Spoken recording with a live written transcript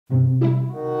This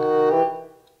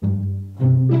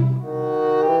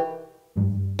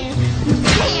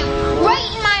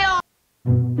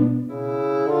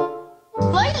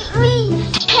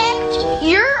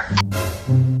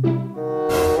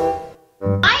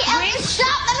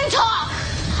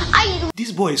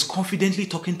boy is confidently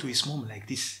talking to his mom like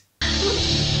this.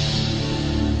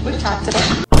 We've talked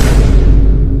about.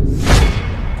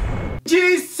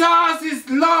 Jesus is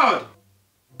Lord!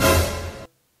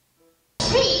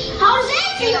 How does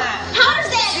that feel? How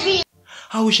does that feel?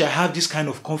 I wish I have this kind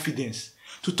of confidence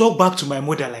to talk back to my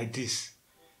mother like this.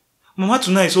 Mama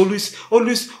Tuna is always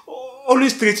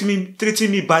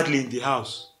treating me badly in the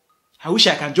house. I wish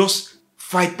I can just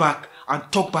fight back and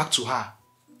talk back to her.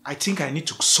 I think I need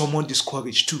to summon this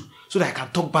courage too, so that I can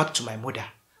talk back to my mother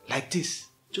like this,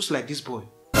 just like this boy.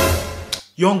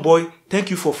 Young boy,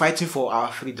 thank you for fighting for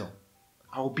our freedom.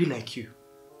 I will be like you.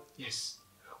 Yes.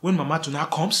 When Mama Tuna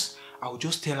comes, I will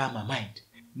just tell her my mind.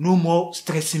 No more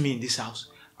stressing me in this house.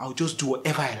 I will just do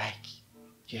whatever I like.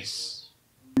 Yes.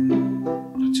 Nothing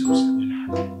else will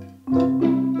happen.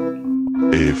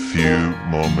 A few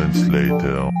moments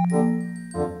later.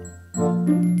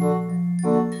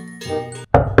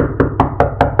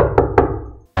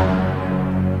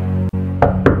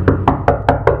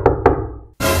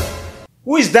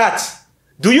 Who is that?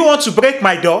 Do you want to break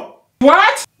my door?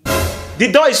 What?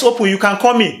 The door is open, you can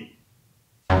come in.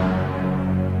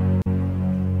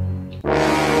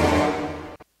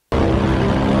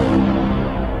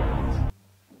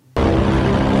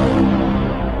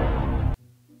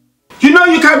 You know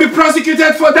you can be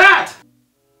prosecuted for that!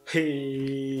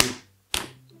 Hey.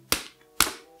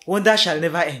 Wonder shall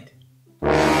never end.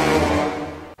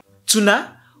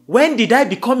 Tuna, when did I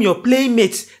become your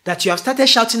playmate that you have started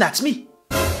shouting at me?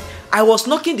 I was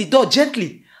knocking the door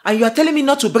gently and you are telling me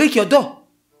not to break your door.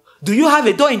 Do you have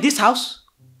a door in this house?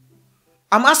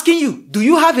 I'm asking you, do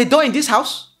you have a door in this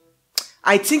house?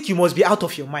 I think you must be out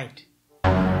of your mind.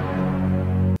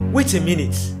 Wait a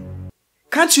minute.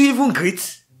 Can't you even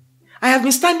greet? I have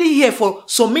been standing here for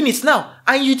some minutes now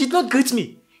and you did not greet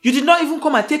me. You did not even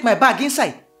come and take my bag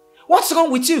inside. What's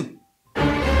wrong with you?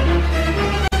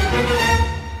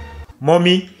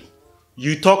 Mommy,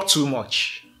 you talk too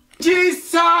much.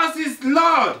 Jesus is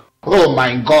Lord! Oh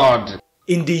my God!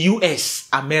 In the US,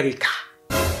 America,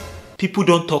 people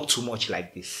don't talk too much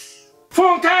like this.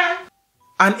 Funke!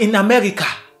 And in America,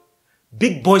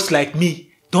 big boys like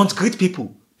me don't greet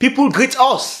people. People greet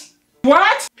us.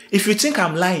 What? If you think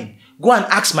I'm lying, go and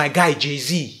ask my guy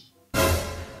Jay-Z.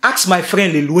 Ask my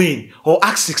friend Lil Wayne or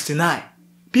ask 69.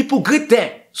 People greet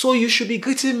them. So you should be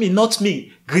greeting me, not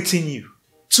me greeting you.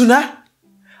 Tuna,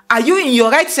 are you in your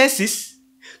right senses?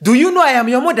 Do you know I am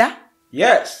your mother?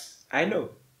 Yes, I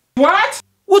know. What?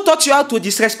 Who taught you how to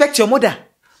disrespect your mother?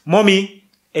 Mommy,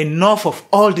 enough of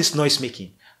all this noise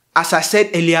making. As I said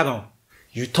earlier on,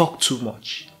 you talk too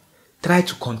much. Try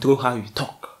to control how you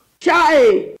talk.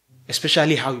 Chai!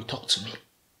 Especially how you talk to me.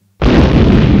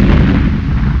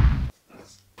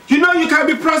 You know you can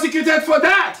be prosecuted for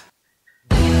that!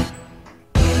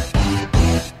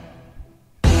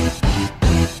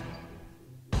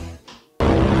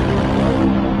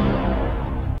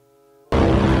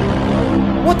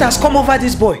 What has come over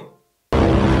this boy?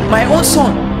 My own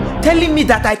son, telling me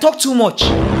that I talk too much.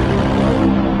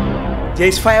 There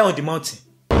is fire on the mountain.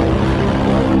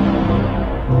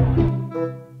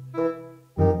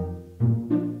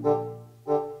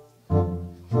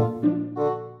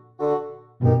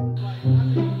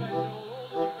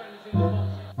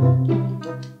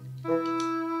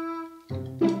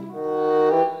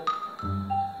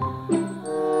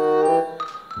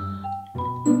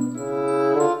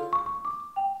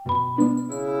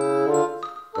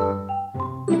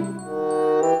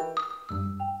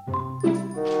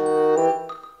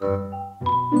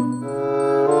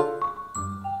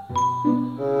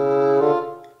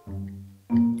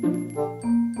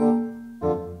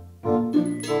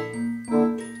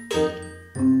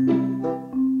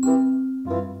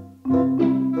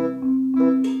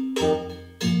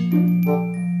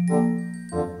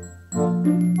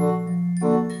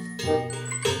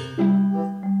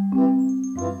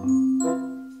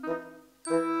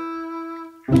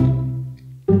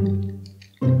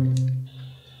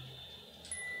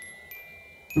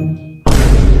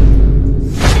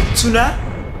 Tuna?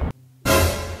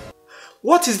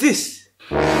 What is this?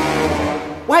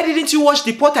 Why didn't you wash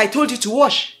the pot I told you to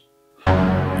wash?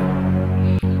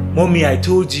 Mommy, I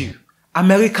told you,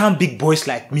 American big boys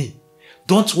like me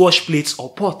don't wash plates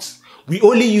or pots. We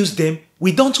only use them,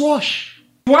 we don't wash.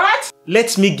 What?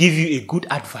 Let me give you a good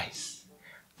advice.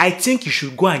 I think you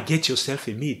should go and get yourself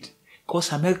a maid,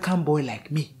 cause American boy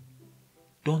like me,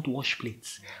 don't wash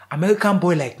plates. American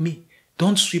boy like me,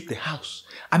 don't sweep the house.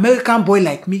 American boy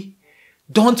like me,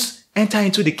 don't enter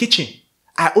into the kitchen.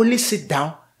 I only sit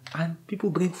down and people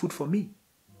bring food for me.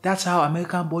 That's how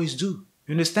American boys do.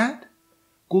 You understand?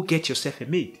 Go get yourself a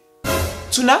maid.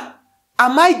 Tuna,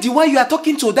 am I the one you are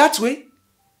talking to that way?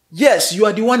 Yes, you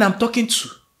are the one I'm talking to.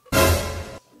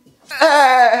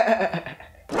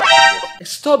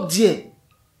 Stop there.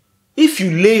 If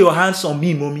you lay your hands on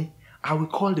me, mommy, I will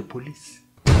call the police.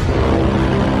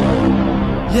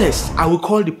 Yes, I will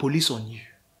call the police on you.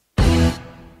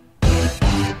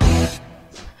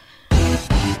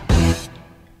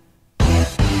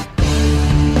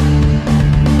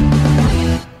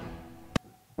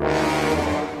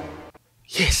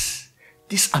 Yes,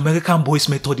 this American boys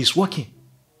method is working.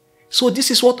 So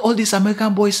this is what all these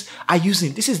American boys are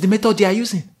using. This is the method they are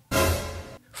using.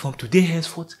 From today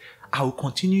henceforth, I will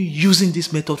continue using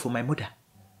this method for my mother.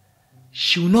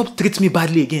 She will not treat me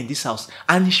badly again in this house.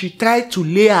 And if she tries to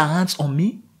lay her hands on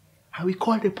me, I will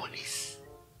call the police.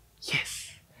 Yes,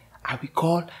 I will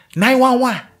call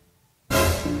 911.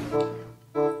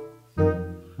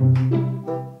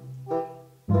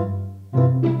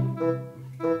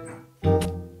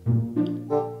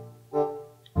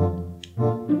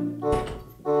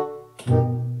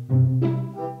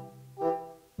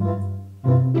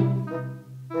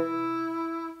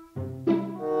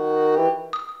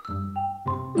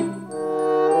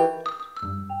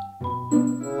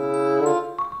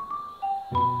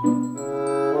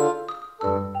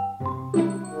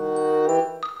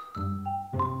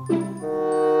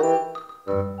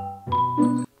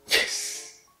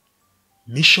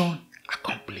 Mission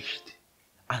accomplished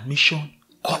and mission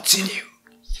continue.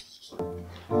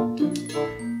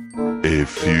 A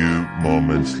few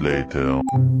moments later.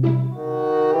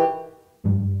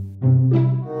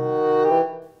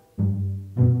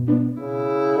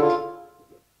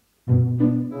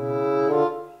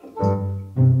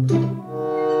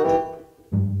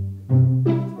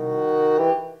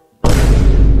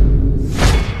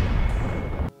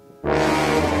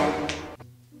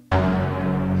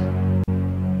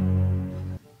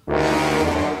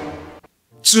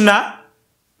 Tuna?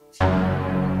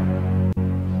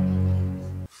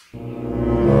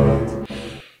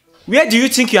 Where do you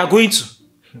think you are going to?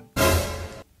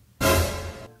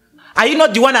 Are you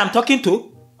not the one I'm talking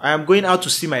to? I am going out to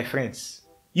see my friends.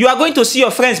 You are going to see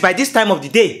your friends by this time of the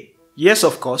day? Yes,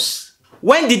 of course.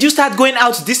 When did you start going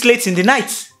out this late in the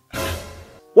night?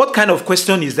 What kind of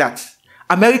question is that?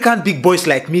 American big boys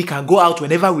like me can go out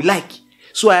whenever we like.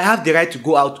 So I have the right to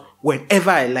go out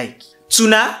whenever I like.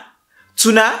 Tuna?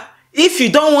 Tuna, if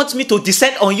you don't want me to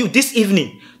descend on you this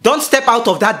evening, don't step out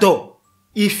of that door.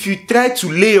 If you try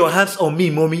to lay your hands on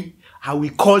me, mommy, I will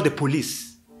call the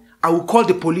police. I will call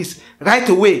the police right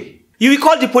away. You will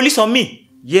call the police on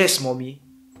me? Yes, mommy.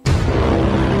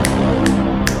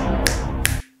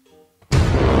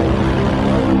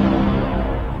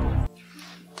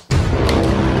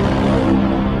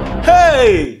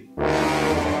 Hey!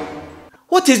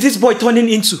 What is this boy turning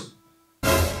into?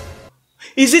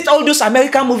 Is it all those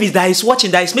American movies that he's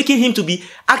watching that is making him to be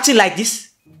acting like this?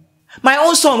 My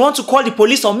own son wants to call the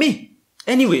police on me.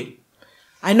 Anyway,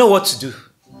 I know what to do.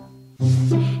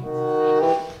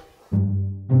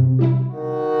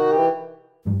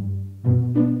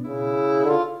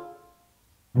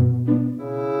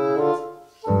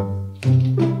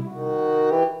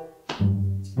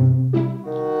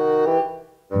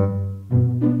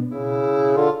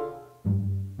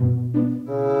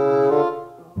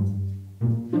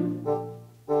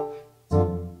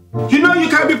 You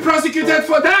can be prosecuted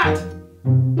for that.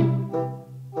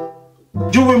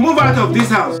 You will move out of this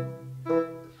house.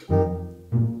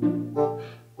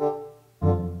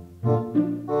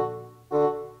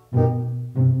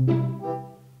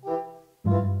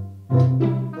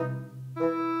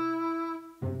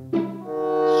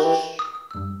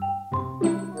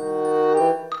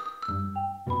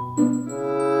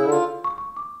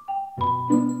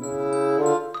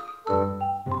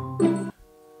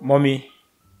 Mommy,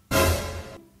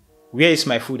 where is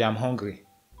my food? I'm hungry.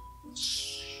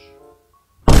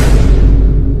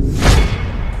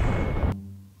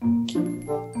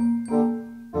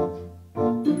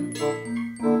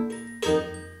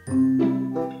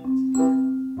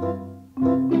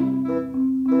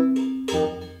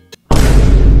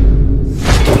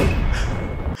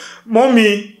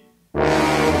 Mommy,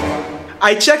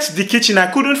 I checked the kitchen. I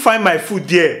couldn't find my food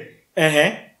there.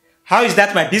 How is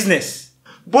that my business?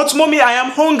 But mommy, I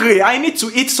am hungry. I need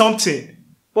to eat something.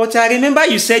 But I remember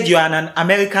you said you are an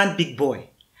American big boy.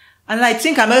 And I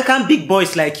think American big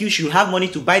boys like you should have money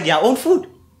to buy their own food.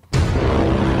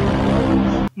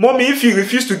 Mommy, if you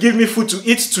refuse to give me food to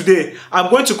eat today,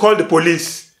 I'm going to call the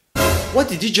police. What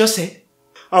did you just say?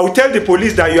 I will tell the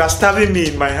police that you are starving me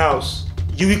in my house.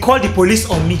 You will call the police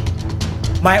on me,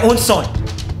 my own son.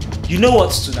 You know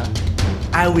what, Tuna?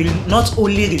 I will not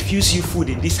only refuse you food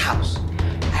in this house,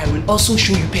 I will also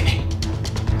show you pepper.